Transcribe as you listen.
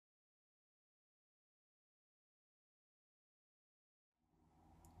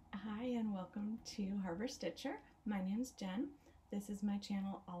Hi and welcome to Harbor Stitcher. My name's Jen. This is my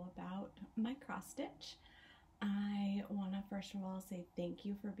channel all about my cross stitch. I want to first of all say thank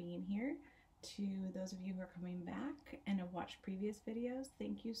you for being here. To those of you who are coming back and have watched previous videos,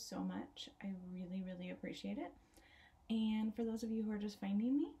 thank you so much. I really appreciate it. And for those of you who are just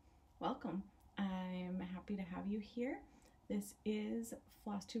finding me, welcome. I'm happy to have you here. This is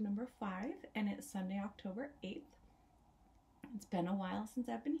Flosstube number 5 and it's Sunday, October 8th. It's been a while since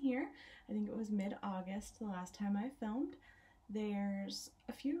I've been here. I think it was mid-August the last time I filmed. There's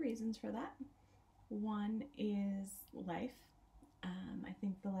a few reasons for that. One is life. I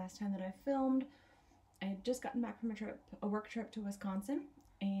think the last time that I filmed, I had just gotten back from a work trip to Wisconsin,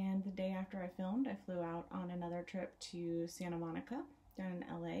 and the day after I filmed, I flew out on another trip to Santa Monica down in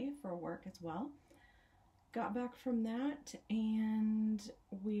LA for work as well. Got back from that and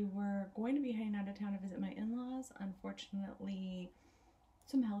we were going to be heading out of town to visit my in-laws. Unfortunately,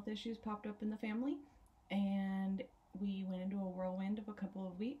 some health issues popped up in the family and we went into a whirlwind of a couple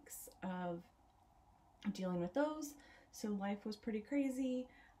of weeks of dealing with those. So life was pretty crazy.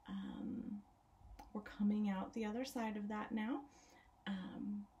 We're coming out the other side of that now.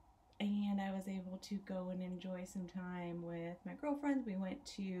 And I was able to go and enjoy some time with my girlfriends. We went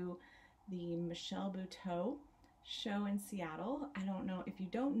to the Michelle Buteau show in Seattle. I don't know if you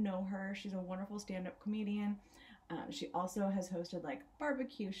don't know her. She's a wonderful stand-up comedian. She also has hosted like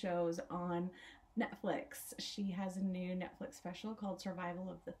barbecue shows on Netflix. She has a new Netflix special called Survival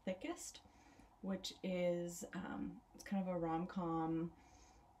of the Thickest, which is it's kind of a rom-com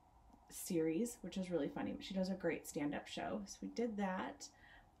series, which is really funny. She does a great stand-up show. So we did that.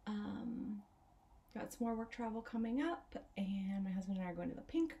 Got some more work travel coming up, and my husband and I are going to the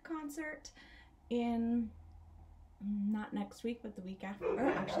Pink concert in not next week, but the week after, or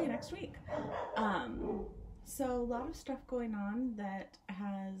actually next week. So a lot of stuff going on that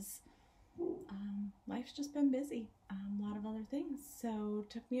has, life's just been busy, a lot of other things, so it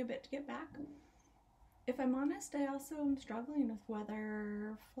took me a bit to get back. If I'm honest, I also am struggling with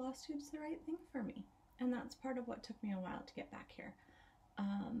whether Flosstube's the right thing for me, and that's part of what took me a while to get back here.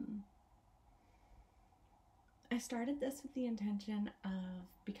 I started this with the intention of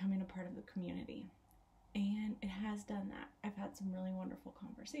becoming a part of the community, and it has done that. I've had some really wonderful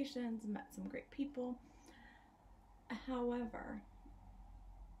conversations, met some great people. However,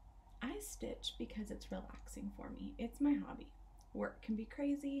 I stitch because it's relaxing for me. It's my hobby. Work can be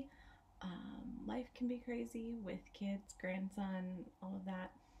crazy, life can be crazy with kids, grandson, all of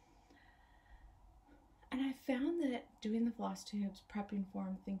that. And I found that doing the floss tubes, prepping for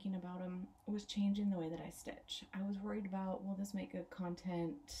them, thinking about them, was changing the way that I stitch. I was worried about, will this make good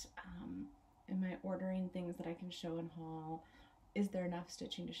content? Am I ordering things that I can show and haul? Is there enough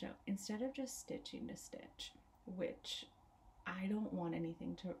stitching to show? Instead of just stitching to stitch, which I don't want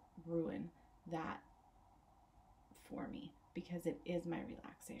anything to ruin that for me because it is my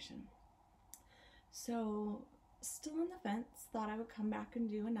relaxation. So still on the fence, thought I would come back and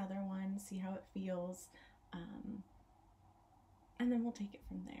do another one, see how it feels, and then we'll take it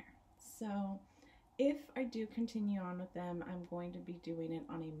from there. So if I do continue on with them, I'm going to be doing it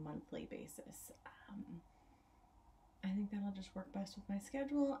on a monthly basis. I think that'll just work best with my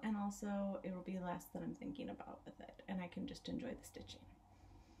schedule, and also it will be less that I'm thinking about with it, and I can just enjoy the stitching.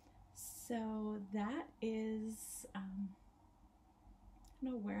 So that is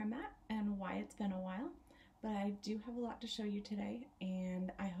where I'm at and why it's been a while. But I do have a lot to show you today,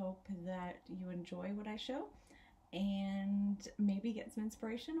 and I hope that you enjoy what I show and maybe get some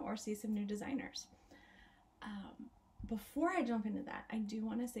inspiration or see some new designers. Before I jump into that, I do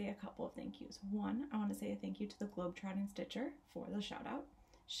want to say a couple of thank yous. One, I want to say a thank you to the Globetrotting Stitcher for the shout out.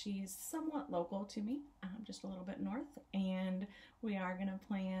 She's somewhat local to me, just a little bit north, and we are going to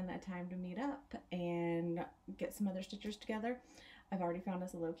plan a time to meet up and get some other stitchers together. I've already found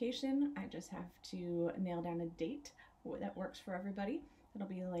us a location. I just have to nail down a date that works for everybody. It'll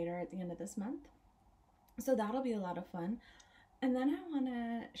be later at the end of this month. So that'll be a lot of fun. And then I want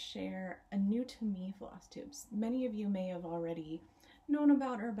to share a new to me floss tubes. Many of you may have already known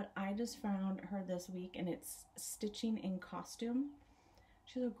about her, but I just found her this week, and it's Stitching in Costume.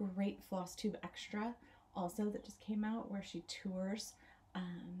 She's a great floss tube extra also that just came out, where she tours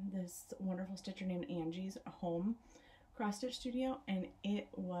this wonderful stitcher named Angie's home cross stitch studio, and it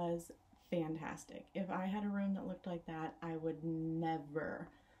was fantastic. If I had a room that looked like that, I would never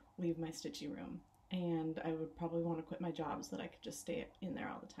leave my stitchy room, and I would probably want to quit my job so that I could just stay in there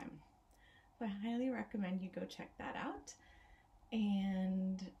all the time. So I highly recommend you go check that out.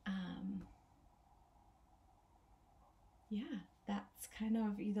 And yeah, that's kind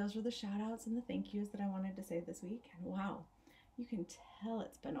of, those were the shout outs and the thank yous that I wanted to say this week. And wow, You can tell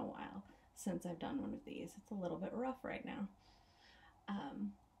it's been a while since I've done one of these. It's a little bit rough right now.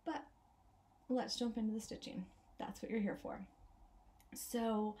 But let's jump into the stitching. That's what you're here for.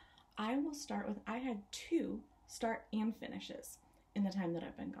 So I will start with, I had 2 start and finishes in the time that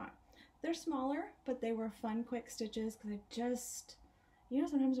I've been gone. They're smaller, but they were fun, quick stitches because I just, you know,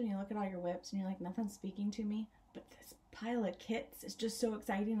 sometimes when you look at all your whips and you're like, nothing's speaking to me, but this pile of kits is just so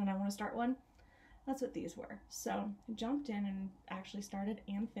exciting and I want to start one. That's what these were. So I jumped in and actually started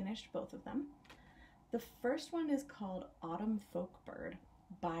and finished both of them. The first one is called Autumn Folkbird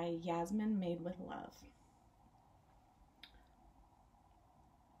by Yasmine Made with Love.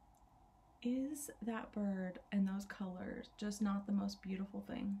 Is that bird and those colors just not the most beautiful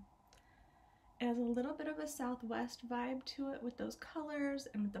thing? It has a little bit of a Southwest vibe to it with those colors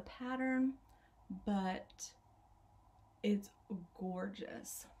and with the pattern, but it's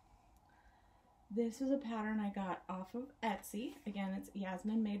gorgeous. This is a pattern I got off of Etsy. Again, it's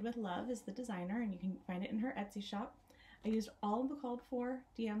Yasmine Made with Love is the designer, and you can find it in her Etsy shop. I used all of the called for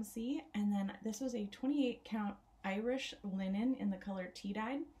DMC, and then this was a 28 count Irish linen in the color tea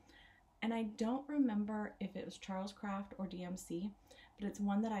dyed. And I don't remember if it was Charles Craft or DMC, but it's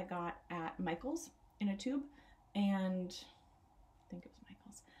one that I got at Michael's in a tube, and I think it was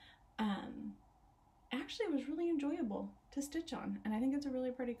Michael's. Actually, it was really enjoyable to stitch on, and I think it's a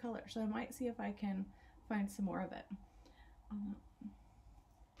really pretty color, so I might see if I can find some more of it.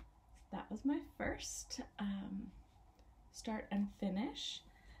 That was my first start and finish.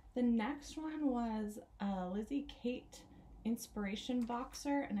 The next one was LIzzie Kate Inspiration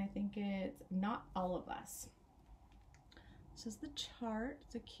Boxer, and I think it's Not All of Us. This is the chart.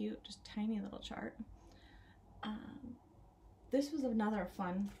 It's a cute, just tiny little chart. This was another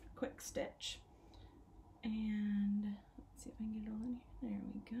fun, quick stitch. And let's see if I can get it all in here. There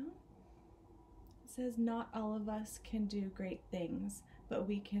we go. It says, not all of us can do great things, but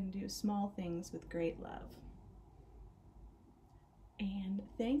we can do small things with great love. And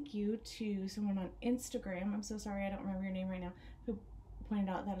thank you to someone on Instagram, I'm so sorry I don't remember your name right now, who pointed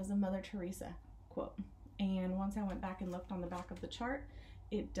out that is a Mother Teresa quote. And once I went back and looked on the back of the chart,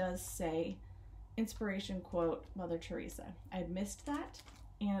 it does say inspiration quote Mother Teresa. I had missed that,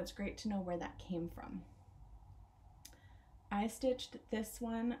 and it's great to know where that came from. I stitched this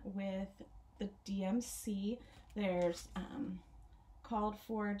one with the DMC. There's called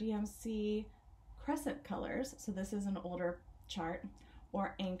for DMC crescent colors, so this is an older chart,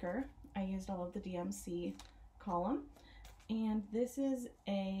 or anchor. I used all of the DMC column, and this is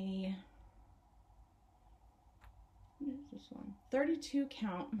a, what is this one? 32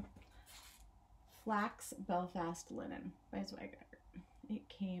 count flax Belfast linen by Swagger. It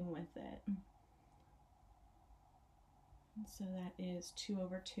came with it. So that is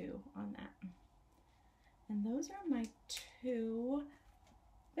 2/2 on that. And those are my 2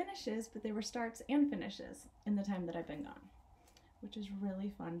 finishes, but they were starts and finishes in the time that I've been gone, which is really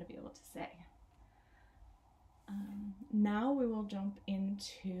fun to be able to say. Now we will jump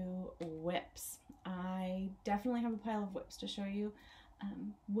into whips. I definitely have a pile of whips to show you.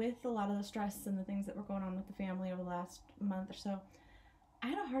 With a lot of the stress and the things that were going on with the family over the last month or so, I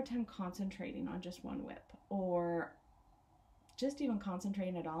had a hard time concentrating on just one whip, or just even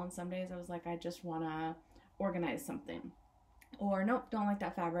concentrating at all. And some days I was like, I just want to organize something, or nope, don't like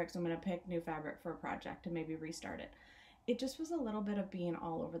that fabric, so I'm going to pick new fabric for a project and maybe restart it. It just was a little bit of being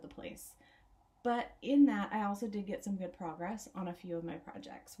all over the place. But in that, I also did get some good progress on a few of my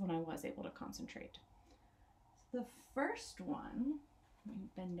projects when I was able to concentrate. So the first one, let me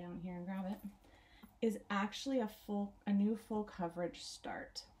bend down here and grab it, is actually a new full coverage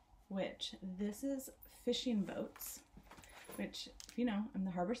start, which this is fishing boats, which, if you know, I'm the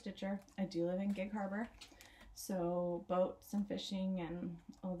harbor stitcher. I do live in Gig Harbor, so boats and fishing and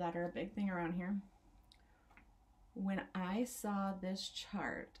all that are a big thing around here. When I saw this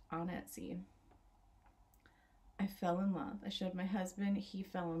chart on Etsy, I fell in love. I showed my husband, he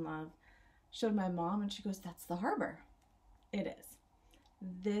fell in love. Showed my mom, and she goes, that's the harbor. It is.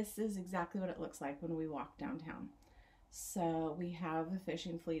 This is exactly what it looks like when we walk downtown. So we have a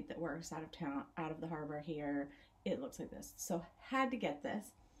fishing fleet that works out of town, out of the harbor here. It looks like this. So had to get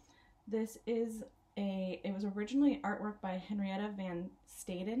this. This is it was originally artwork by Henrietta Van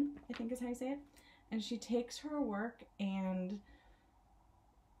Staden, I think is how you say it. And she takes her work and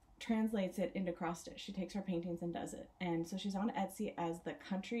translates it into cross stitch. She takes her paintings and does it. And so she's on Etsy as the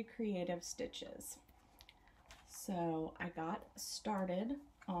Country Creative Stitches. So I got started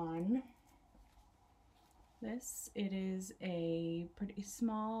on this. It is a pretty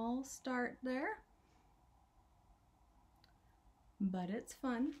small start there, but it's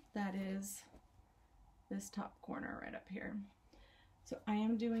fun. That is this top corner right up here. So I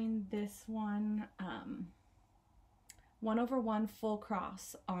am doing this one 1/1 full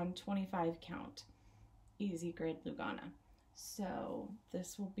cross on 25 count easy grid Lugana. So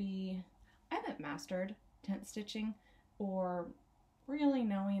this will be, I haven't mastered tent stitching or really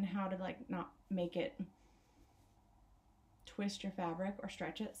knowing how to like not make it twist your fabric or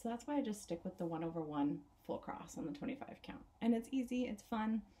stretch it, so that's why I just stick with the 1/1 full cross on the 25 count, and it's easy, it's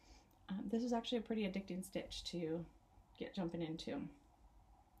fun. This is actually a pretty addicting stitch to get jumping into.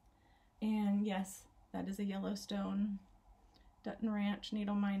 And yes, that is a Yellowstone Dutton Ranch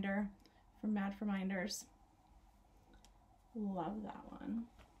needle minder from Mad for Minders. Love that one.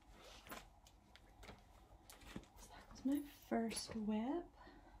 So that was my first whip.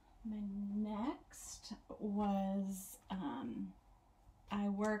 My next was, I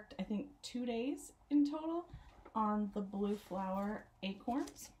worked, I think, 2 days in total on the blue flower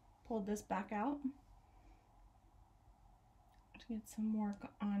Acorns. Pulled this back out to get some work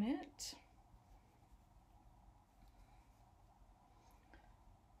on it.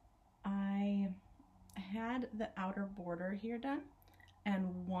 I had the outer border here done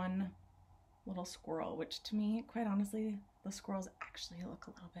and one little squirrel, which to me, quite honestly, the squirrels actually look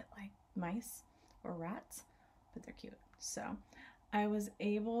a little bit like mice or rats, but they're cute. So I was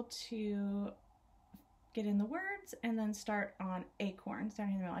able to get in the words and then start on Acorns down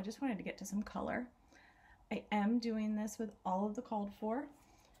here in the middle. I just wanted to get to some color. I am doing this with all of the called for,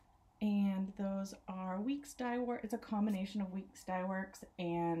 and those are Weeks Dye Works. It's a combination of Weeks Dye Works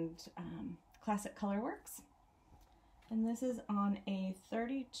and Classic Color Works. And this is on a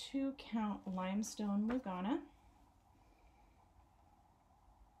 32 count limestone Lugana.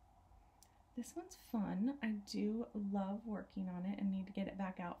 This one's fun. I do love working on it and need to get it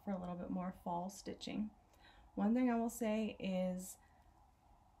back out for a little bit more fall stitching. One thing I will say is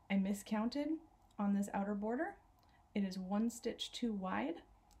I miscounted on this outer border. It is 1 stitch too wide,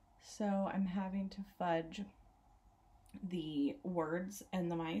 so I'm having to fudge the words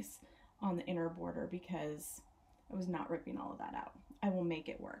and the mice on the inner border because I was not ripping all of that out. I will make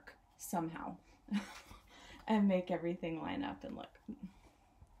it work somehow and make everything line up and look.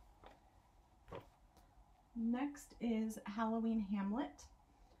 Next is Halloween Hamlet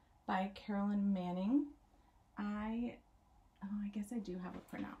by Carolyn Manning. I guess I do have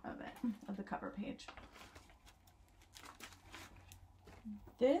a printout of it, of the cover page.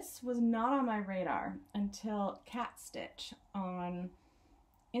 This was not on my radar until Cat Stitch on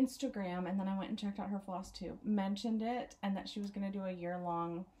Instagram, and then I went and checked out her Flosstube, mentioned it, and that she was going to do a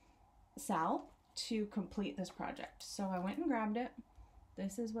year-long sal to complete this project. So I went and grabbed it.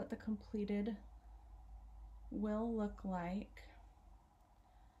 This is what the completed will look like.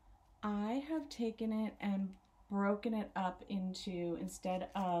 I have taken it and broken it up into, instead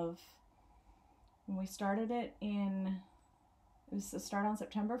of, when we started it in, it was to start on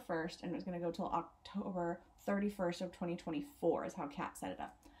September 1st and it was going to go till October 31st of 2024 is how Kat set it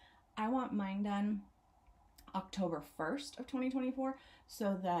up. I want mine done October 1st of 2024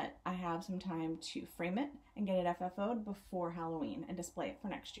 so that I have some time to frame it and get it FFO'd before Halloween and display it for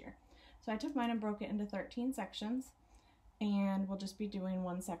next year. So I took mine and broke it into 13 sections, and we'll just be doing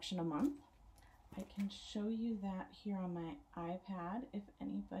 1 section a month. I can show you that here on my iPad if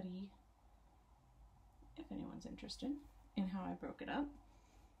anyone's interested in how I broke it up.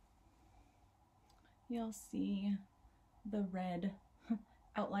 You'll see the red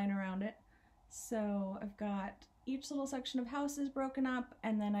outline around it. So I've got each little section of houses broken up,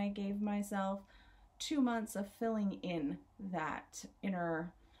 and then I gave myself 2 months of filling in that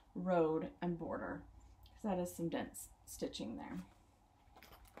inner road and border, because that is some dense stitching there.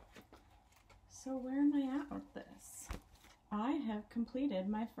 So where am I at with this? I have completed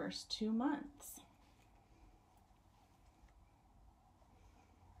my first 2 months.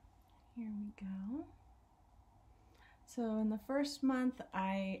 Here we go. So in the first month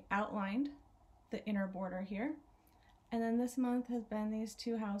I outlined the inner border here, and then this month has been these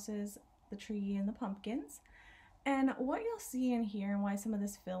 2 houses, the tree and the pumpkins. And what you'll see in here and why some of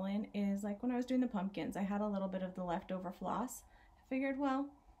this fill in is, like when I was doing the pumpkins, I had a little bit of the leftover floss. I figured, well,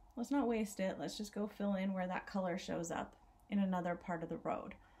 let's not waste it. Let's just go fill in where that color shows up in another part of the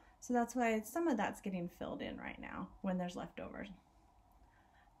road. So that's why some of that's getting filled in right now when there's leftovers.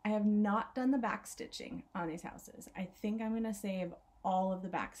 I have not done the back stitching on these houses. I think I'm going to save all of the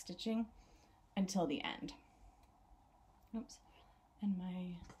back stitching until the end. Oops. And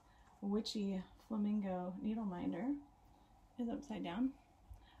my witchy flamingo needle minder is upside down.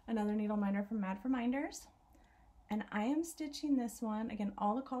 Another needle minder from Mad for Minders. And I am stitching this one, again,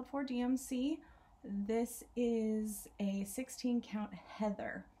 all the called for DMC. This is a 16 count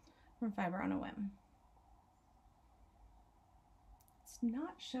Heather from Fiber on a Whim.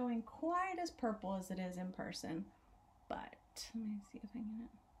 not showing quite as purple as it is in person, but let me see if I can.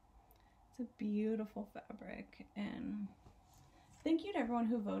 It's a beautiful fabric, and thank you to everyone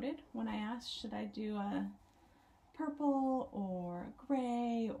who voted when I asked should I do a purple or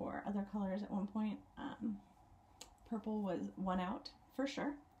gray or other colors at one point. Purple was won out for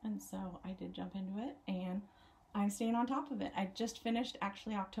sure, and so I did jump into it, and I'm staying on top of it. I just finished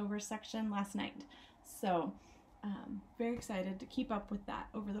actually October's section last night, so very excited to keep up with that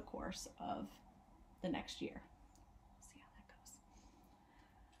over the course of the next year. We'll see how that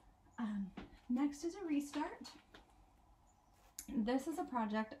goes. Next is a restart. This is a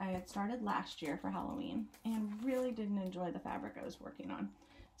project I had started last year for Halloween and really didn't enjoy the fabric I was working on.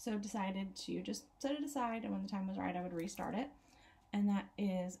 So decided to just set it aside, and when the time was right I would restart it. And that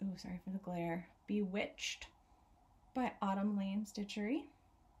is, oh sorry for the glare, Bewiched by Autumn Lane Stitchery.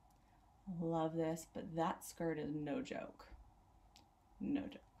 Love this, but that skirt is no joke. No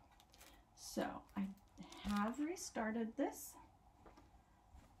joke. So I have restarted this,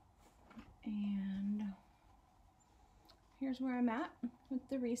 and here's where I'm at with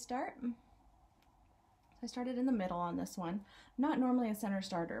the restart. I started in the middle on this one. Not normally a center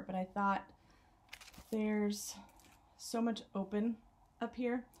starter, but I thought there's so much open up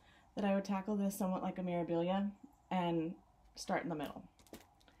here that I would tackle this somewhat like a Mirabilia and start in the middle.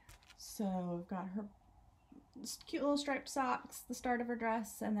 So we've got her cute little striped socks, the start of her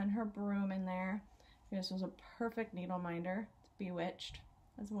dress, and then her broom in there. This was a perfect needle minder. It's Bewiched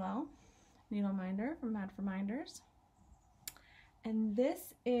as well. Needle minder from Mad for Minders. And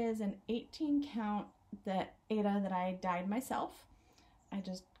this is an 18 count Ada that I dyed myself. I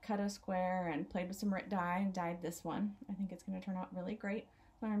just cut a square and played with some Rit dye and dyed this one. I think it's going to turn out really great.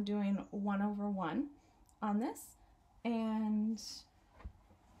 So I'm doing 1/1 on this, and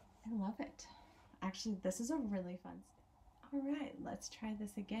I love it. Actually, this is a really fun. All right, let's try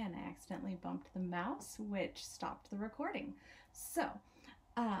this again. I accidentally bumped the mouse, which stopped the recording. So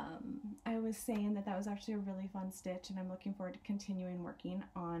I was saying that was actually a really fun stitch, and I'm looking forward to continuing working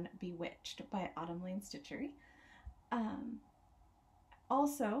on Bewiched by Autumn Lane Stitchery.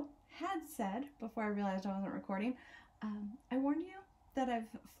 Also had said, before I realized I wasn't recording, I warned you that I've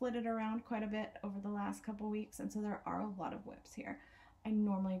flitted around quite a bit over the last couple weeks, and so there are a lot of whips here. I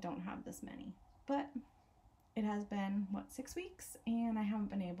normally don't have this many, but it has been, what, 6 weeks, and I haven't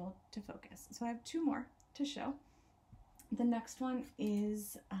been able to focus. So I have 2 more to show. The next one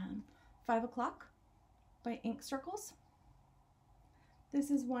is 5 o'clock by Ink Circles.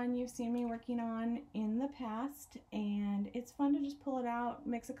 This is one you've seen me working on in the past, and it's fun to just pull it out,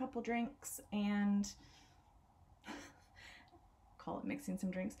 mix a couple drinks, and call it mixing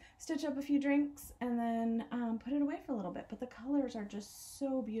some drinks, stitch up a few drinks, and then put it away for a little bit. But the colors are just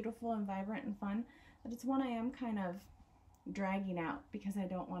so beautiful and vibrant and fun that it's one I am kind of dragging out because I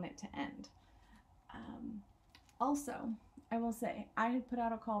don't want it to end. Also, I will say, I had put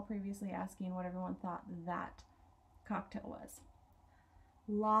out a call previously asking what everyone thought that cocktail was.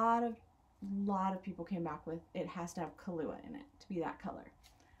 Lot of people came back with it has to have Kahlua in it to be that color.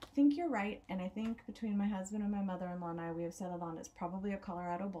 I think you're right, and I think between my husband and my mother-in-law and I, we have settled on it's probably a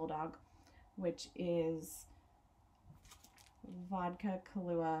Colorado Bulldog, which is vodka,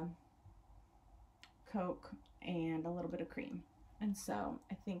 Kahlua, Coke, and a little bit of cream. And so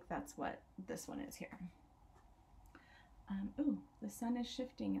I think that's what this one is here. Ooh, the sun is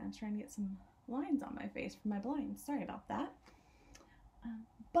shifting, and I'm trying to get some lines on my face for my blinds. Sorry about that.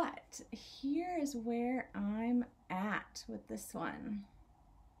 But here is where I'm at with this one.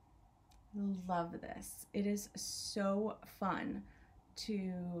 Love this. It is so fun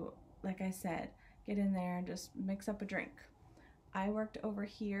to, like I said, get in there and just mix up a drink. I worked over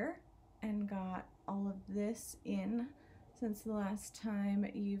here and got all of this in since the last time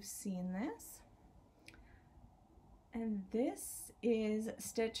you've seen this. And this is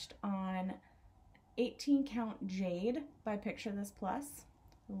stitched on 18 count Jade by Picture This Plus.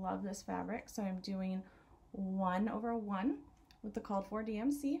 Love this fabric. So I'm doing 1/1 with the called for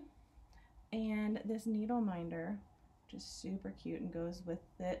DMC. And this needle minder, which is super cute and goes with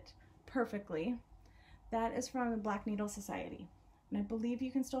it perfectly. That is from the Black Needle Society. And I believe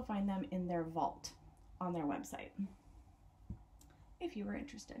you can still find them in their vault on their website, if you were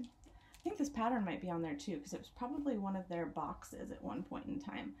interested. I think this pattern might be on there too, because it was probably one of their boxes at one point in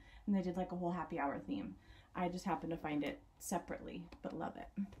time, and they did like a whole happy hour theme. I just happened to find it separately, but love it.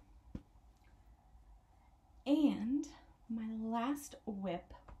 And my last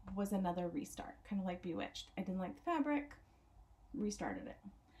whip was another restart, kind of like Bewiched. I didn't like the fabric, restarted it.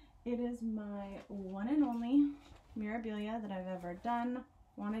 It is my one and only Mirabilia that I've ever done,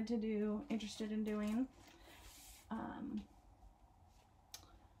 wanted to do, interested in doing.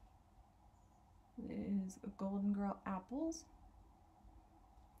 is Golden Girl Apples.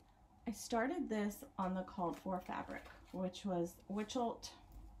 I started this on the called for fabric, which was Bewiched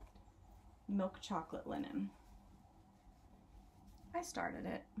Milk Chocolate Linen. I started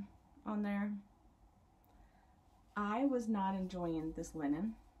it on there. I was not enjoying this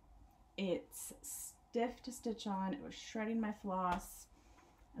linen. It's stiff to stitch on. It was shredding my floss.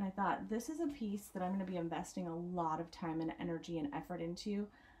 And I thought, this is a piece that I'm going to be investing a lot of time and energy and effort into.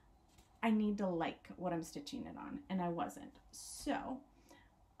 I need to like what I'm stitching it on, and I wasn't. So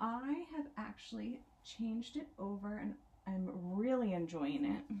I have actually changed it over, and I'm really enjoying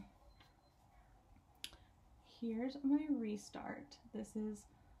it. Here's my restart. This is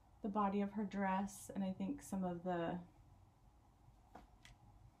the body of her dress, and I think some of the,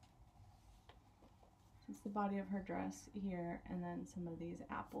 it's the body of her dress here, and then some of these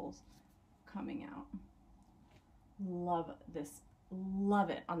apples coming out. Love this, love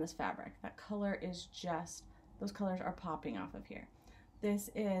it on this fabric. That color is just, those colors are popping off of here.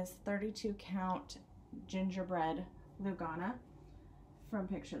 This is 32 count gingerbread Lugana from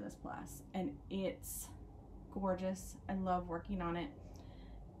Picture This Plus, and it's gorgeous. I love working on it.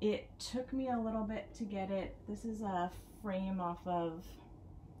 It took me a little bit to get it. This is a frame off of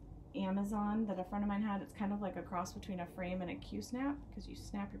Amazon that a friend of mine had. It's kind of like a cross between a frame and a Q-snap, because you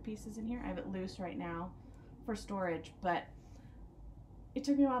snap your pieces in here. I have it loose right now for storage, but it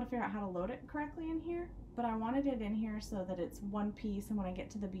took me a while to figure out how to load it correctly in here. But I wanted it in here so that it's one piece, and when I get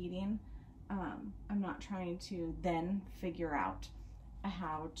to the beading, I'm not trying to then figure out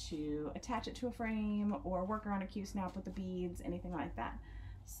how to attach it to a frame or work around a Q-snap with the beads, anything like that.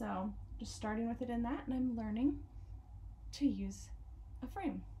 So just starting with it in that, and I'm learning to use a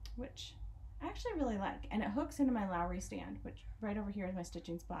frame, which I actually really like. And it hooks into my Lowry stand, which right over here is my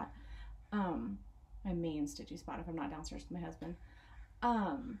stitching spot. My main stitching spot if I'm not downstairs with my husband.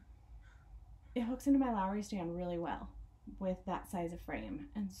 It hooks into my Lowry stand really well with that size of frame,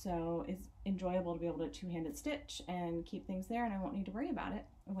 and so it's enjoyable to be able to two-handed stitch and keep things there, and I won't need to worry about it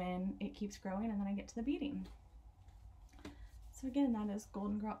when it keeps growing and then I get to the beading. So again, that is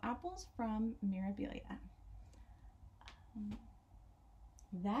Golden Girl Apples from Mirabilia.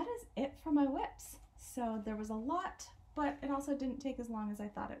 That is it for my whips. So there was a lot, but it also didn't take as long as I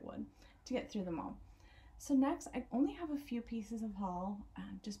thought it would to get through them all. So next, I only have a few pieces of haul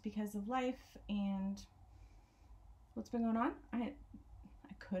just because of life and what's been going on. I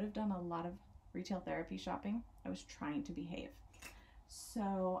could have done a lot of retail therapy shopping. I was trying to behave.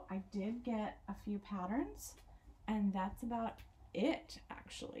 So I did get a few patterns, and that's about it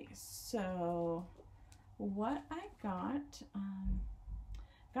actually. So what I got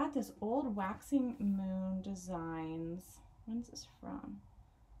this old Waxing Moon Designs. When's this from?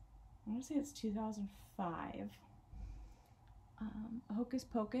 I want to say it's 2005. Hocus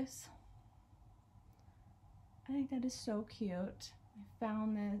Pocus. I think that is so cute. I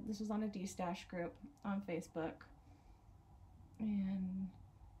found this was on a D-Stash group on Facebook, and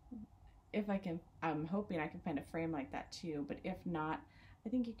if I can, I'm hoping I can find a frame like that too, but if not, I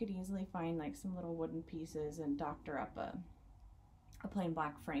think you could easily find like some little wooden pieces and doctor up a plain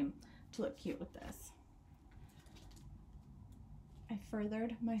black frame to look cute with this. I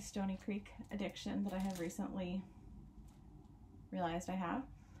furthered my Stony Creek addiction that I have recently realized I have,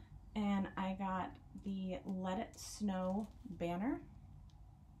 and I got the Let It Snow banner.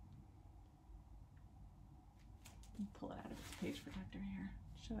 Pull it out of its page protector here.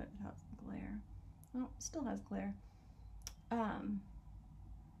 Show it without glare. Oh, still has glare.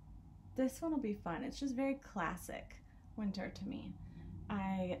 This one will be fun. It's just very classic winter to me.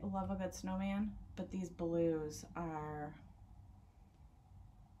 I love a good snowman, but these blues are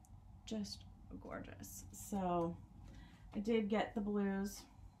just gorgeous. So I did get the blues.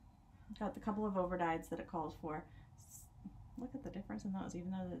 Got the couple of overdyes that it calls for. Look at the difference in those,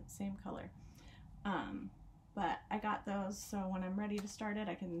 even though they're the same color. But I got those, so when I'm ready to start it,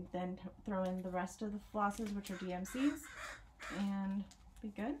 I can then throw in the rest of the flosses, which are DMCs, and be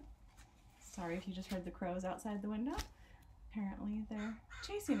good. Sorry if you just heard the crows outside the window. Apparently they're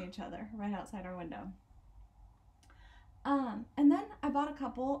chasing each other right outside our window. And then I bought a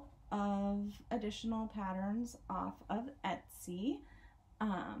couple of additional patterns off of Etsy.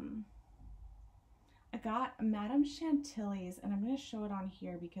 I got Madame Chantilly's, and I'm going to show it on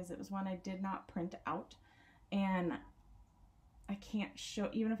here because it was one I did not print out, and I can't show,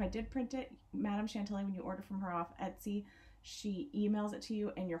 even if I did print it, Madame Chantilly, when you order from her off Etsy, she emails it to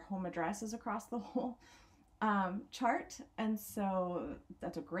you and your home address is across the whole chart, and so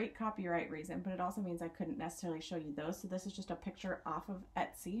that's a great copyright reason, but it also means I couldn't necessarily show you those, so this is just a picture off of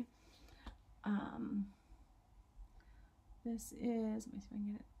Etsy. This is, let me see if I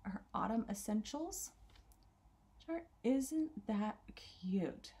can get it, her Autumn Essentials chart. Isn't that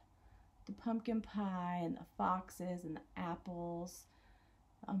cute? The pumpkin pie and the foxes and the apples,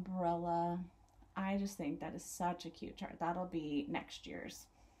 the umbrella. I just think that is such a cute chart. That'll be next year's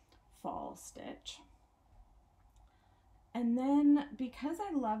fall stitch. And then, because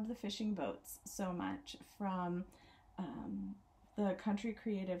I loved the fishing boats so much from the Country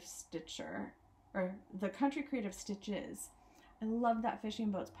Creative Stitcher, or the Country Creative Stitches, I love that fishing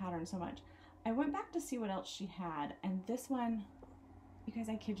boats pattern so much. I went back to see what else she had, and this one, you guys,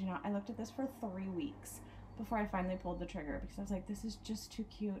 I kid you not, I looked at this for 3 weeks before I finally pulled the trigger, because I was like, this is just too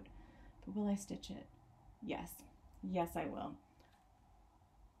cute, but will I stitch it? Yes. Yes, I will.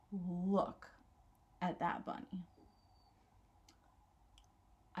 Look at that bunny.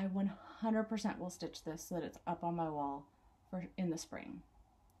 I 100% will stitch this so that it's up on my wall for in the spring.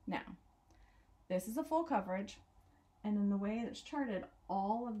 Now, this is a full coverage, and in the way it's charted,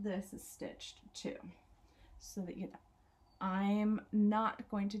 all of this is stitched too, so that you get that. I'm not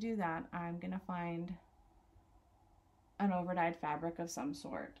going to do that. I'm going to find an over-dyed fabric of some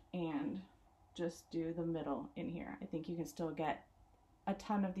sort and just do the middle in here. I think you can still get a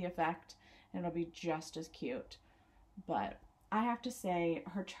ton of the effect, and it'll be just as cute. But I have to say,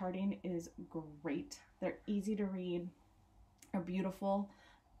 her charting is great. They're easy to read, they're beautiful,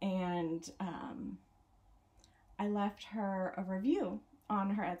 and I left her a review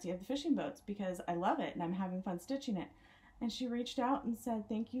on her Etsy of the fishing boats because I love it and I'm having fun stitching it. And she reached out and said,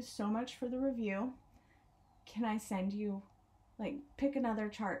 thank you so much for the review. Can I send you, like, pick another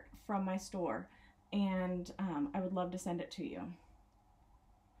chart from my store, and I would love to send it to you.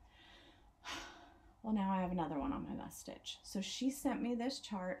 Well, now I have another one on my must stitch. So she sent me this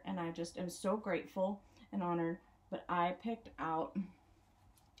chart, and I just am so grateful and honored. But I picked out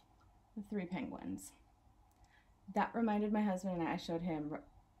the 3 penguins. That reminded my husband, and I showed him,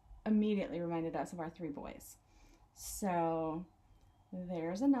 immediately reminded us of our 3 boys. So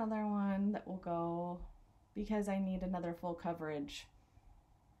there's another one that will go, because I need another full coverage,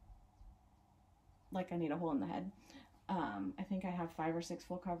 like I need a hole in the head. I think I have 5 or 6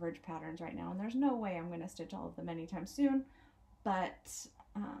 full coverage patterns right now, and there's no way I'm going to stitch all of them anytime soon, but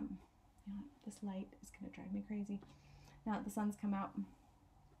you know, this light is going to drive me crazy now that the sun's come out.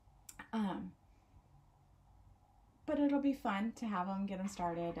 But it'll be fun to have them, get them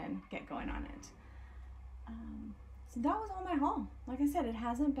started, and get going on it. So that was all my haul. Like I said, it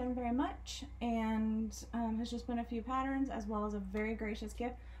hasn't been very much, and has just been a few patterns, as well as a very gracious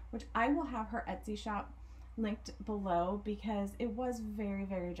gift, which I will have her Etsy shop linked below, because it was very,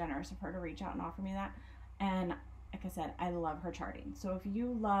 very generous of her to reach out and offer me that. And like I said, I love her charting. So if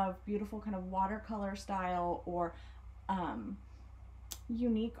you love beautiful kind of watercolor style or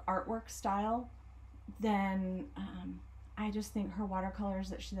unique artwork style, then I just think her watercolors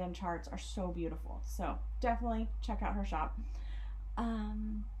that she then charts are so beautiful. So definitely check out her shop.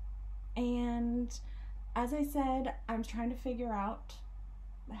 And as I said, I'm trying to figure out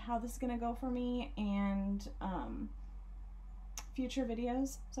how this is going to go for me and future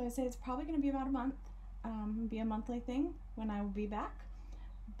videos. So I say it's probably going to be about a month, be a monthly thing when I will be back,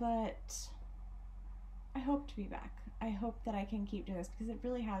 but I hope to be back. I hope that I can keep doing this, because it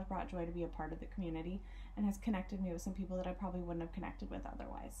really has brought joy to be a part of the community and has connected me with some people that I probably wouldn't have connected with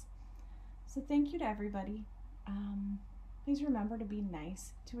otherwise. So thank you to everybody. Please remember to be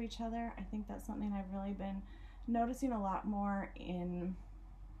nice to each other. I think that's something I've really been noticing a lot more in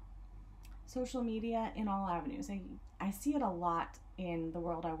social media, in all avenues. I see it a lot in the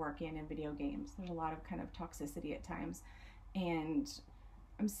world I work in video games. There's a lot of kind of toxicity at times, and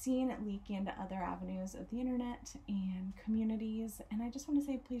I'm seeing it leak into other avenues of the internet and communities, and I just want to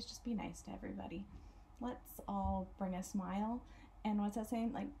say, please just be nice to everybody. Let's all bring a smile, and what's that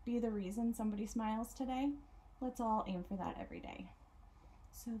saying? Like, be the reason somebody smiles today. Let's all aim for that every day.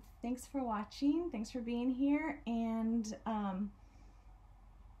 So thanks for watching, thanks for being here, and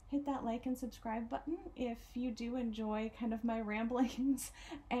hit that like and subscribe button if you do enjoy kind of my ramblings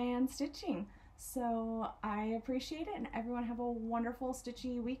and stitching. So I appreciate it, and everyone have a wonderful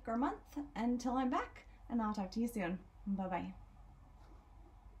stitchy week or month until I'm back, and I'll talk to you soon. Bye-bye.